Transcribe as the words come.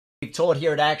We've taught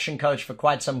here at Action Coach for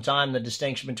quite some time the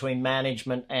distinction between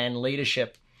management and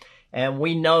leadership. And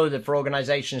we know that for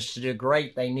organizations to do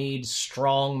great, they need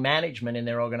strong management in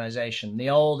their organization. The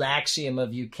old axiom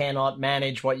of you cannot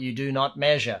manage what you do not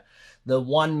measure, the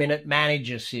 1-minute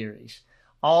manager series.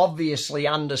 Obviously,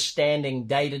 understanding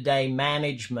day-to-day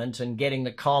management and getting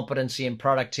the competency and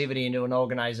productivity into an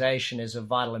organization is of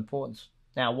vital importance.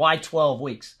 Now, why 12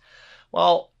 weeks?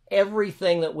 Well,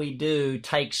 everything that we do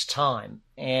takes time.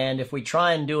 And if we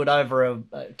try and do it over a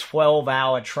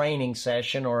 12-hour training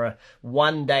session or a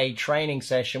one-day training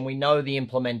session, we know the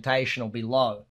implementation will be low.